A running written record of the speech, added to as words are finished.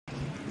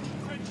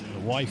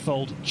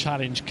Wyfold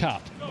Challenge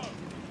Cup.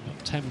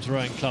 Thames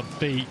Rowing Club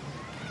B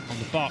on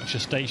the Berkshire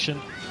station,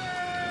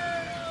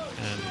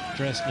 and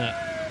Dresdner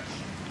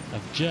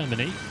of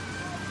Germany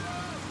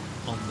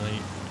on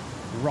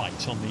the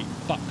right, on the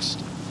Buxt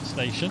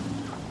station.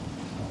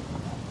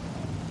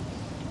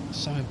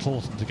 So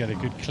important to get a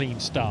good clean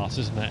start,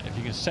 isn't it? If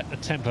you can set the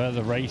tempo of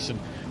the race, and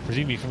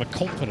presumably from a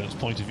confidence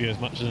point of view as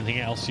much as anything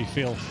else, you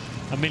feel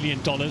 $1 million.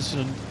 And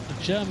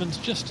the Germans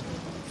just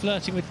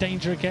flirting with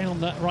danger again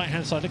on that right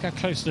hand side. Look how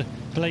close the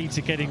blades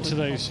are getting to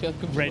those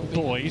red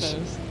buoys.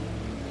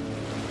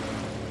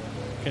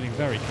 Getting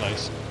very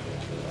close.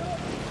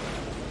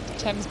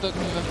 Thames book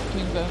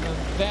coming from a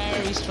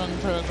very strong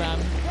programme.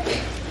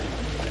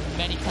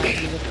 Many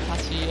times in the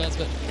past few years,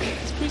 but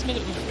this crew's made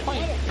up of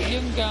quite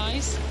young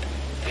guys.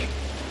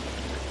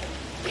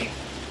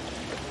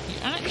 You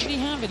actually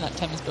have in that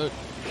Thames boat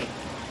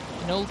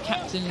an old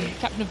captain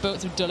of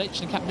boats of Dulwich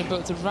and captain of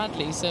boats of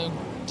Radley, so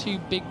two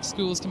big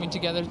schools coming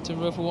together to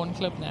row for one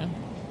club now.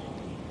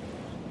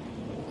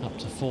 Up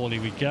to Forley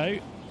we go.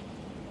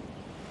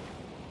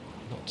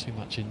 Not too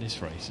much in this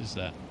race, is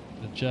there?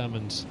 The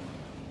Germans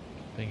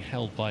being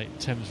held by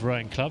Thames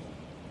Rowing Club.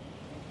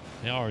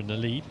 They are in the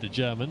lead, the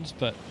Germans,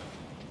 but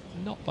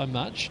not by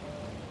much.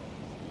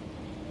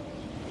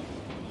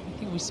 I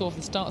think we saw at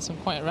the start some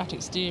quite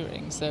erratic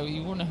steering, so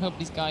you want to hope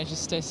these guys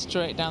just stay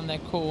straight down their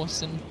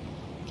course and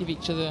give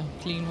each other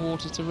clean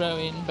water to row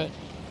in. But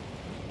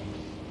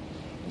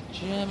the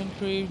German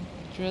crew,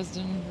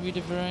 Dresdner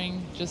Ruderverein,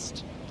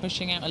 just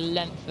pushing out a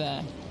length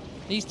there.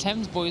 These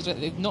Thames boys,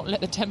 they've not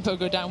let the tempo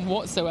go down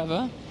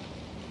whatsoever.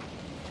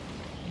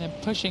 And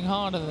they're pushing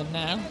harder than them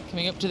now,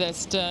 coming up to their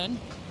stern.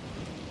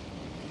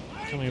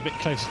 Coming a bit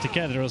closer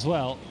together as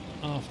well,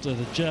 after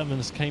the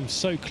Germans came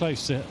so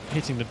close to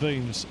hitting the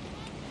booms.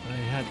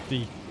 They had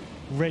the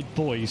red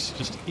buoys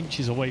just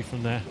inches away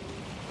from their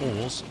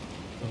oars,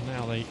 and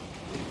now they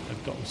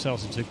have got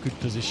themselves into a good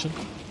position.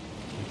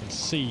 You can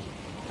see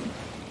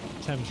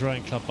Thames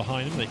Rowing Club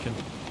behind them. They can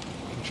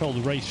control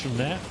the race from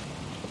there,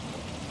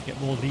 get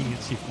more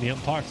leniency from the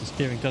umpire if the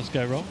steering does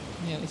go wrong.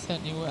 Yeah, they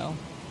certainly will.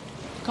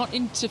 Can't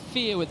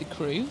interfere with the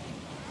crew,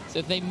 so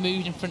if they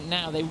moved in front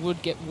now, they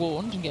would get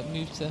warned and get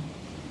moved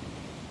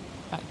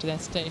back to their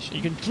station.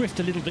 You can drift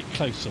a little bit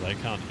closer though,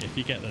 can't you, if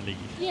you get the lead?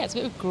 Yeah, it's a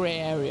bit of a grey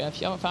area.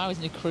 If I was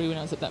in a crew and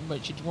I was up that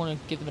much, you'd want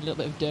to give them a little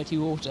bit of dirty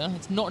water.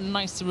 It's not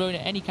nice to row in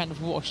any kind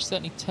of wash,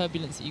 certainly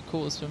turbulence that you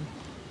cause from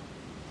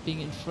being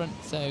in front,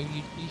 so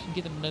you can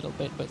give them a little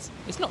bit, but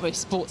it's not very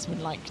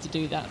sportsmanlike to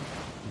do that.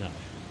 No.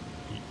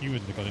 You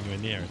wouldn't have got anywhere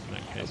near it in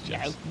that case,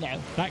 Jess. No.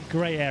 That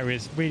grey area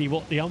is really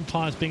what the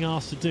umpire's being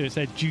asked to do. It's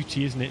their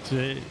duty, isn't it,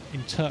 to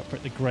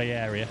interpret the grey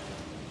area.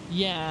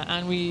 Yeah,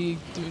 and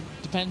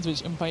depends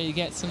which umpire you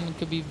get. Some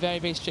could be very,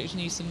 very strict on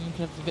you, some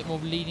could have a bit more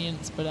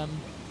lenience, but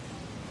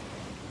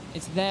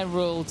it's their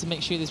role to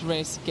make sure this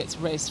race gets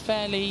raced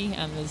fairly,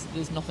 and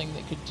there's nothing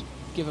that could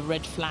give a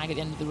red flag at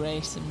the end of the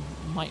race and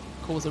might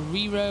cause a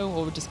re-row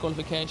or a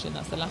disqualification.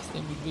 That's the last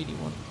thing we'd really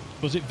want.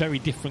 Was it very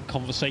different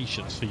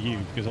conversations for you?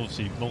 Because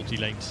obviously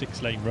multi-lane,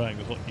 six-lane rowing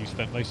was what you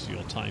spent most of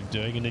your time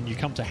doing, and then you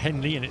come to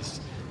Henley and it's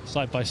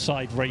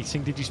side-by-side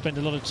racing. Did you spend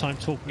a lot of time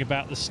talking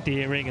about the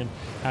steering and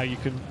how you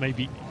can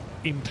maybe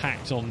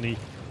impact on the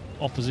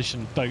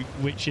opposition boat,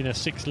 which in a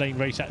six-lane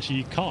race actually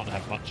you can't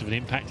have much of an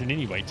impact in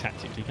any way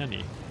tactically, can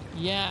you?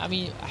 Yeah, I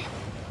mean,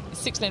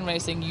 six-lane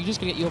racing, you just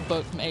got to get your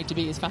boat from A to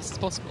B as fast as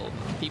possible.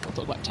 People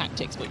talk about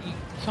tactics, but you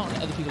can't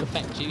let other people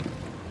affect you.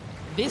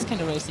 This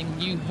kind of racing,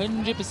 you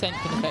 100%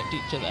 can affect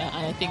each other,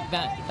 and I think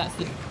that's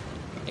the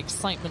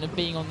excitement of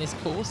being on this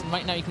course. And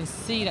right now you can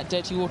see that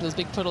dirty water, those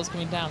big puddles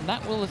coming down.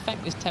 That will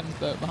affect this Thames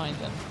boat behind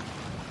them.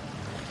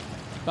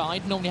 But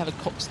I'd normally have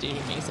a cop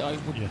steering me, so I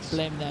wouldn't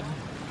blame them.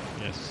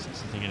 Yes,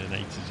 that's the thing in an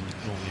 8 as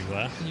you normally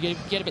were. And you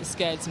get a bit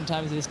scared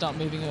sometimes as they start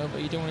moving over.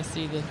 You don't want to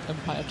see the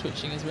umpire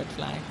twitching his red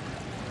flag.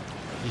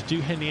 Did you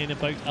do Henley in a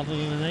boat other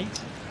than an 8?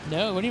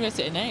 No, when he raced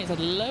it in 8s, I'd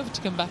love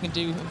to come back and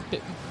do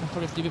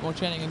probably do a bit more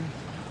training and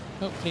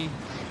hopefully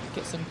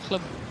get some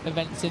club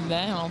events in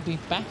there. I'll be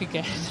back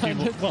again.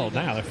 Now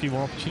there are a few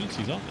more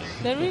opportunities, aren't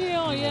there? There really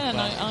are, yeah.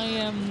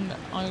 And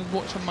I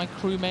watched one of my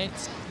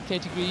crewmates,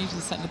 Katie Greaves, who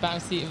sat in the bow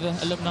seat of the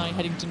alumni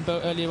Headington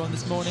boat earlier on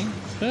this morning.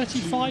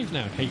 35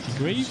 now, Katie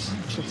Greaves.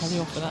 She'll probably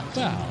offer that.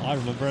 Well, I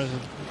remember her as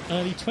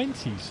early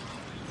 20s.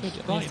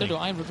 So do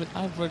I.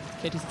 I've rowed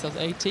Katie since I was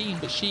 18,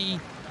 but she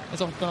has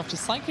gone off to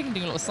cycling,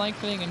 doing a lot of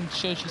cycling, and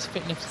sure she's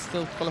fit enough to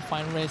still qualify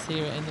and race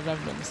here in the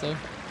Reverend. So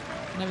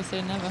never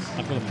say never.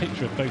 I've got a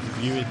picture of both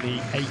of you in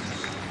the 8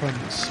 from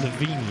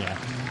Slovenia.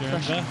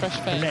 Fresh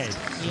faced. Led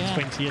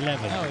in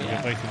 2011. Oh, yeah. You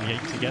were both in the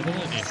 8 together,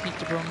 weren't you? Sneaked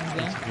to bronze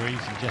there.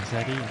 Greaves and Jess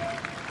Eddy and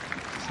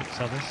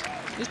 6 others.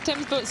 This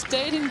Thames boat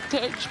stayed in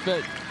touch,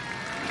 but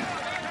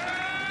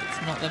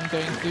it's not them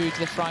going through to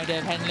the Friday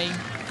of Henley.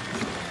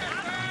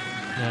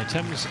 No,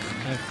 Thames,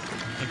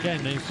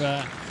 again,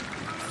 they've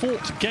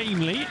fought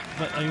gamely,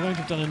 but they won't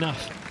have done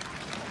enough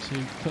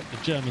to put the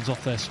Germans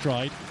off their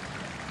stride.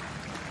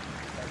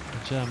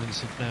 The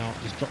Germans have now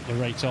just dropped the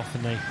rate off,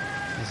 and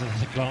there's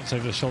another glance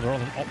over the shoulder,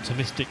 on an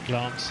optimistic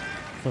glance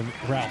from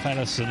Ralph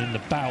Ellison in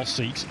the bow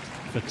seat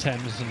for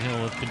Thames, and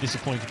he'll have been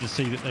disappointed to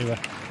see that they were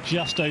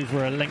just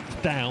over a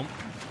length down.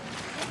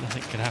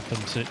 Nothing could happen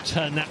to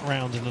turn that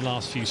round in the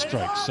last few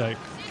strokes. So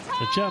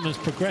the Germans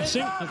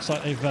progressing. Looks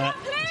like they've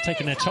it's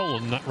taken their toll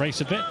on that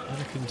race a bit. I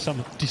reckon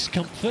some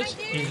discomfort,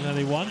 even though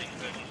they won.